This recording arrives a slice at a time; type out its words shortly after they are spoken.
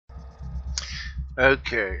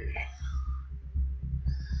Okay.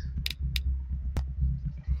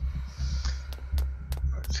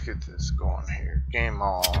 Let's get this going here. Game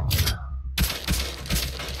on.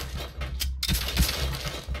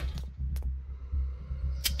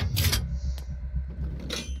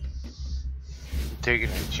 Taking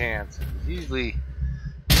a chance. Usually,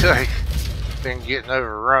 I've been getting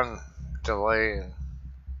overrun delay and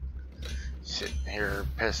sitting here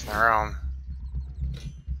pissing around.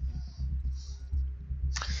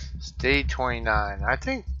 It's day 29. I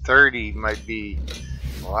think 30 might be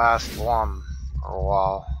the last one for a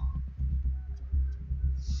while.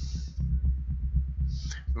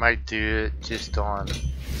 Might do it just on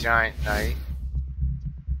Giant Night.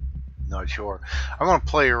 Not sure. I'm gonna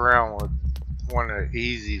play around with one of the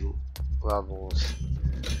easy levels.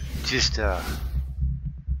 Just I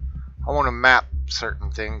want to map certain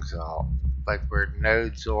things out, like where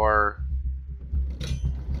nodes are.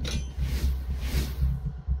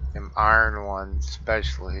 Them iron ones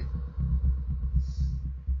especially.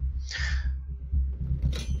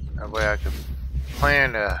 That way I can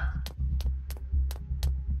plan a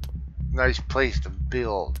nice place to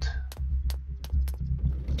build.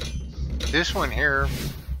 This one here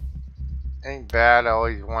ain't bad. I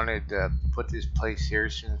always wanted to put this place here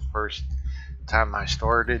since the first time I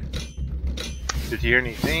started. But the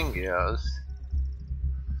only thing is,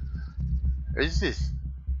 it's just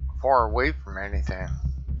far away from anything.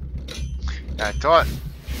 And I thought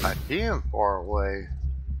by being far away,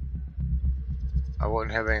 I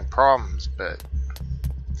wouldn't have any problems, but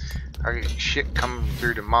I get shit coming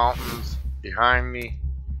through the mountains behind me.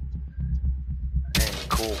 Ain't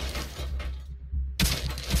cool.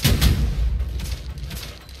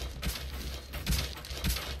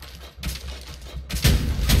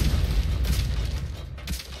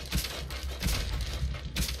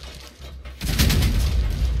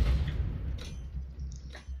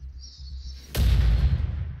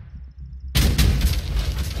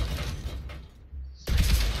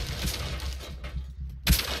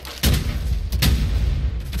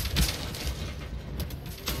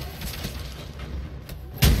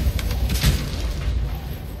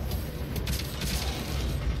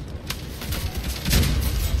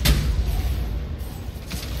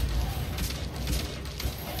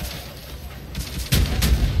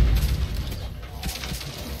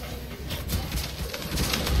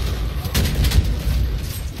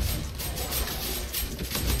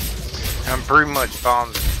 I'm pretty much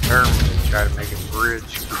bound and determined to try to make a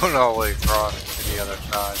bridge going all the way across to the other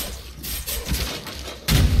side.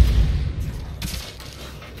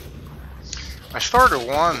 I started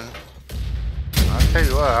one. I'll tell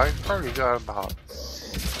you what, I probably got about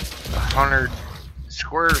 100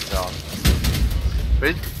 squares out.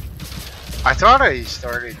 But I thought I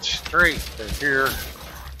started straight, but here,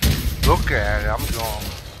 look at it, I'm going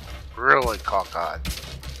really cockeyed.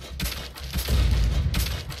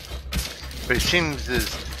 But it seems as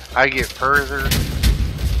I get further,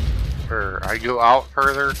 or I go out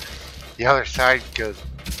further, the other side goes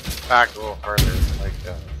back a little further, like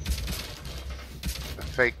a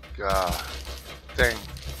fake thing.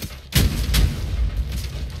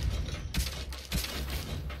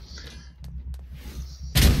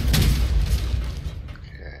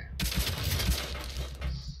 Okay.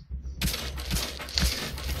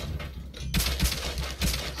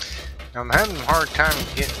 Now I'm having a hard time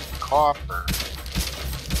getting copper.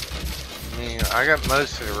 I mean, I got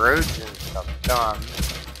most of the roads and stuff done,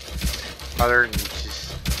 other than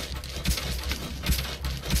just,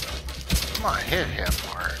 come on, hit him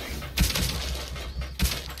already.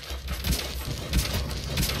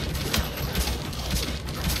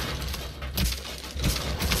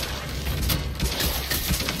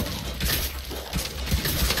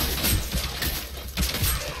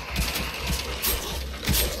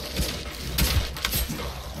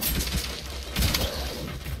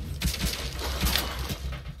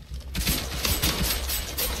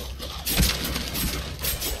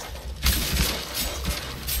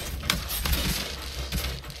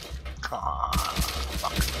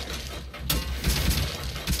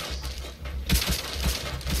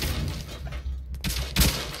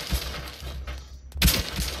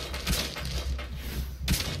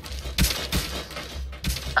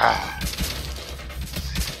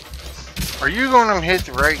 Are you gonna hit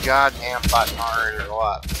the right goddamn button already or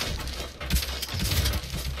what?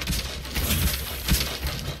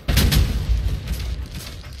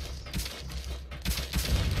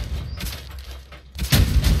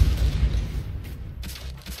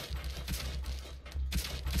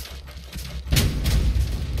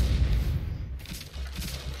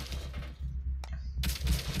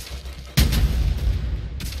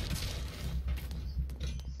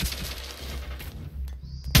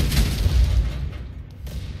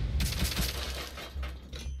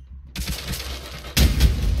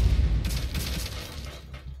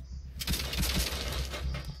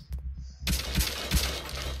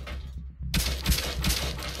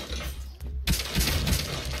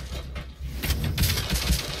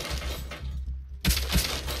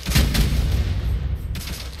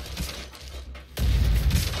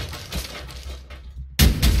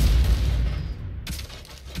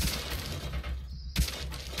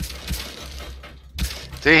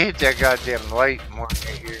 They hit that goddamn light more than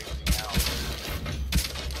they hear anything else.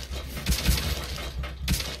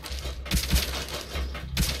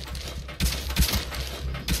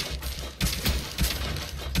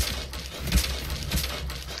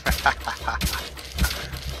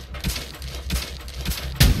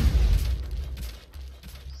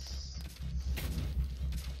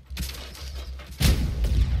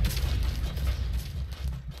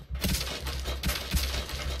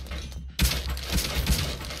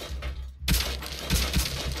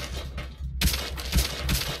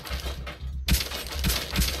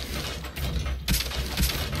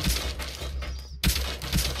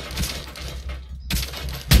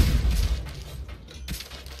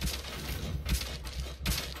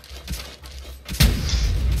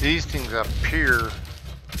 These things up here,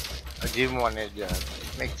 I did want to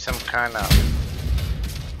make some kind of,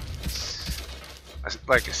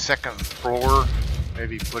 like a second floor,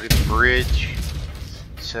 maybe put a bridge,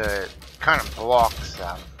 so it kind of blocks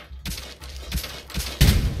them,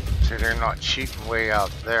 so they're not shooting way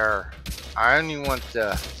out there. I only want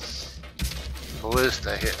the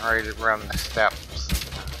ballista hitting right around the steps.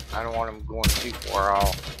 I don't want them going too far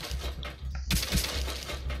out.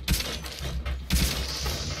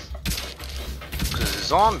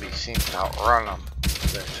 Zombies seem to outrun them.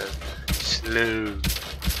 They're so slow.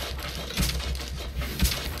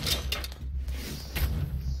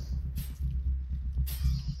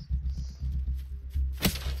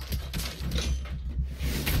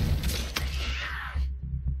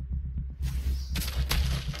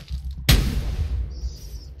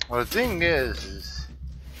 Well, the thing is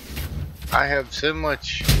I have so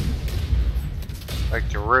much, like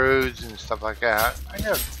the roads and stuff like that. I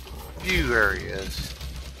have a few areas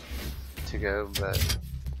to go, but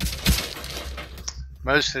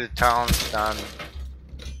most of the town's done.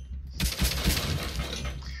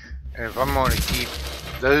 And if I'm going to keep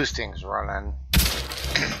those things running,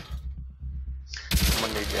 I'm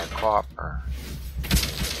going to need that copper.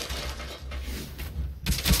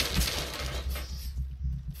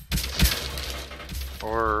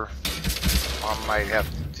 Or what I might have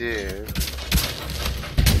to do,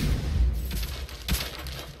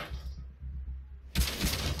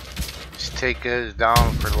 take those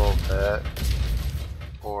down for a little bit,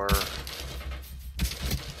 or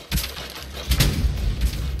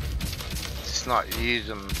just not use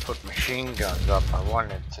them and put machine guns up. I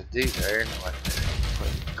wanted to do that anyway, put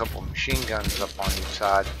a couple machine guns up on each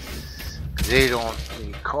side, because they don't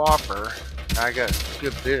need copper, and I got a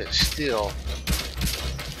good bit of steel.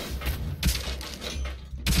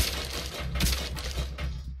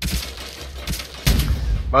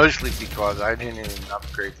 Mostly because I didn't even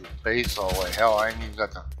upgrade the base all the way. Hell, I ain't even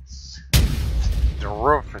got the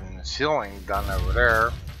roof and the ceiling done over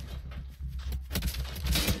there.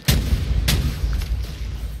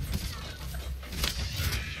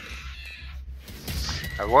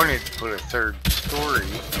 I wanted to put a third story.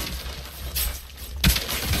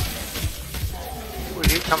 Would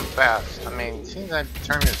he come fast? I mean, as soon as I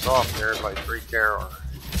turn this off, they're like right there. Or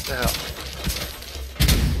what the hell?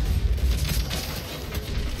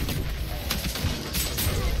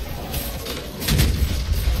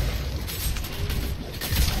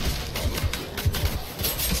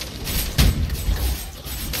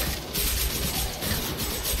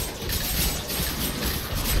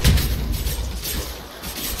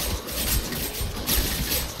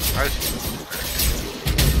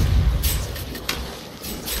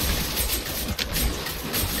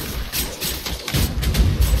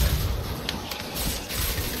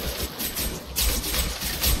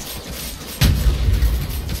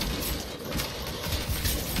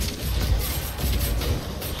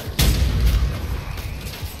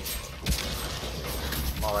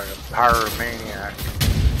 Like a pyromaniac.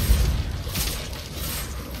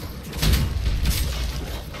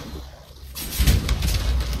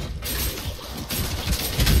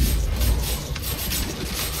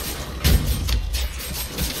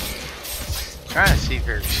 Trying to see if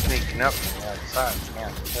they're sneaking up from the outside.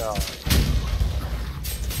 Can't tell.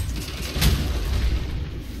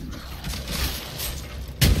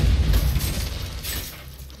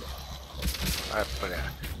 I put a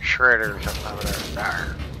shredder or something over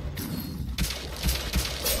there.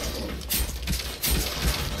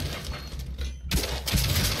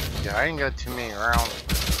 Yeah, I ain't got too many around.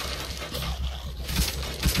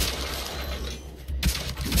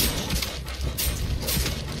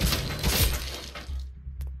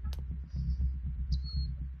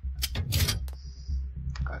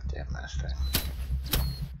 Goddamn this thing.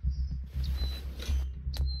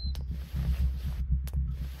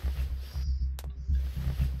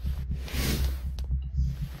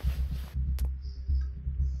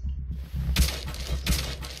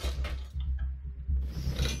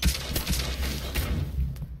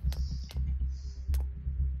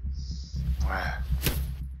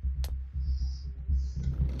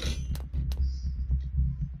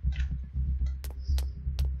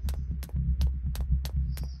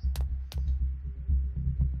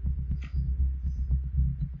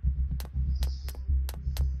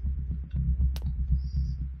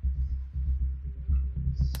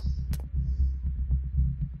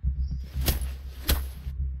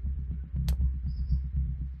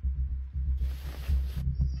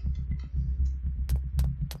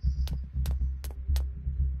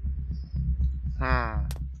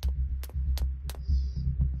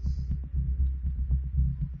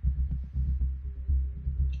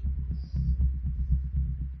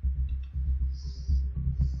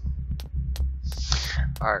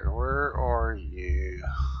 Alright, where are you?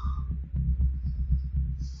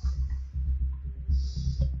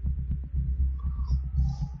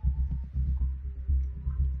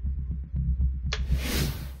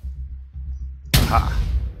 Ha!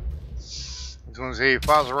 I was gonna say, if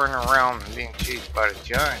I was running around and being chased by the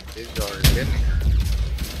giant, they'd already been here.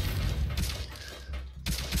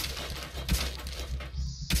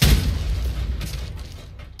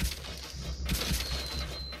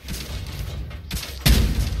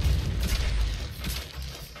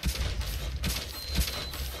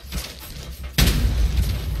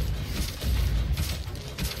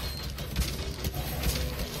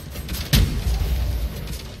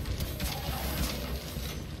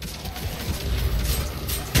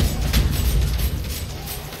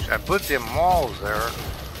 I put them walls there,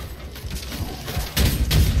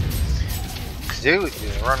 cause they would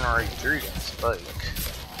just run right through them spikes.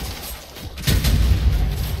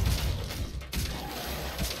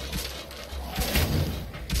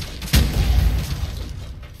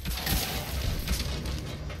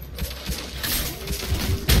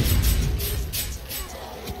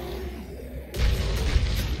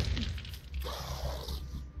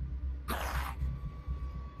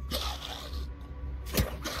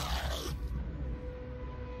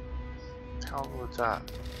 How was that?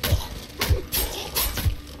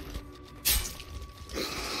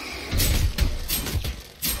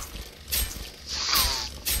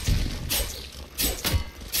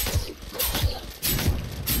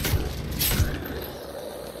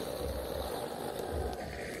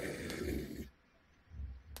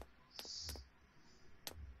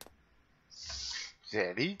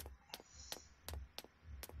 Zeddy?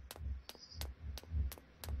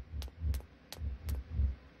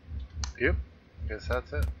 Yep, guess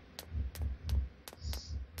that's it.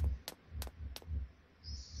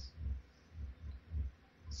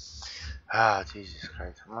 Ah, Jesus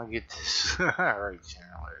Christ, I'm gonna get this right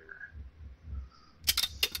channel later.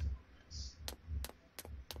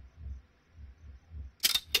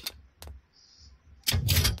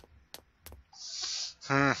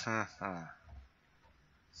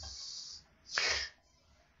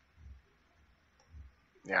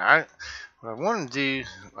 Yeah, what I want to do,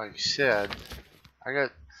 like I said, I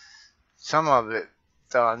got some of it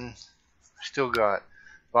done. Still got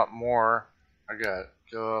a lot more. I got to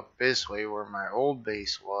go up this way where my old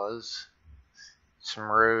base was. Some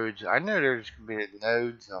roads. I know there's going to be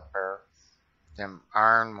nodes up there. Them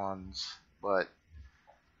iron ones. But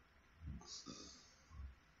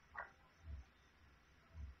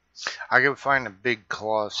I can find a big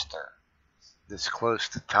cluster that's close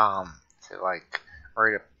to Tom. To like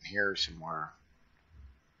right up here somewhere.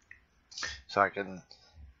 So I can,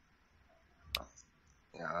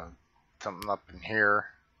 you know, something up in here.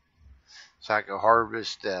 So I can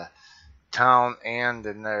harvest the town and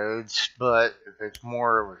the nodes, but if it's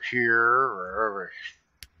more over here or over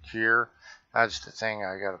here, that's the thing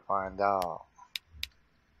I gotta find out.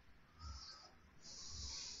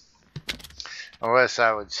 Unless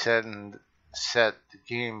I would set the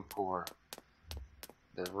game for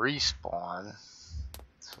the respawn.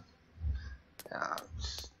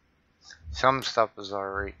 Some stuff is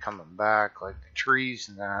already coming back, like the trees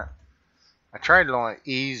and that. I tried it on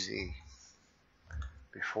easy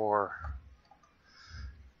before.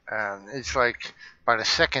 And it's like by the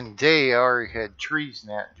second day I already had trees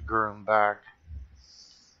and that grown back.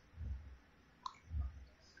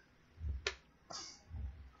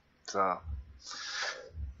 So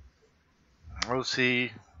we'll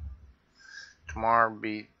see. Tomorrow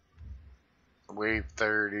beat wave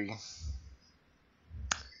 30.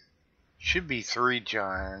 Should be 3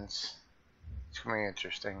 giants. It's gonna be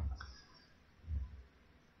interesting.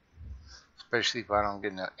 Especially if I don't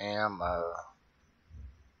get enough ammo.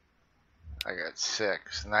 I got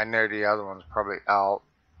 6, and I know the other one's probably out.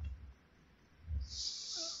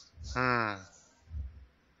 Well,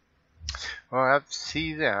 I'll have to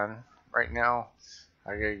see then. Right now,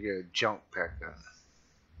 I gotta go junk picking.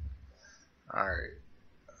 Alright.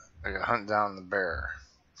 I gotta hunt down the bear.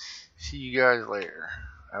 See you guys later.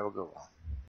 Have a good one.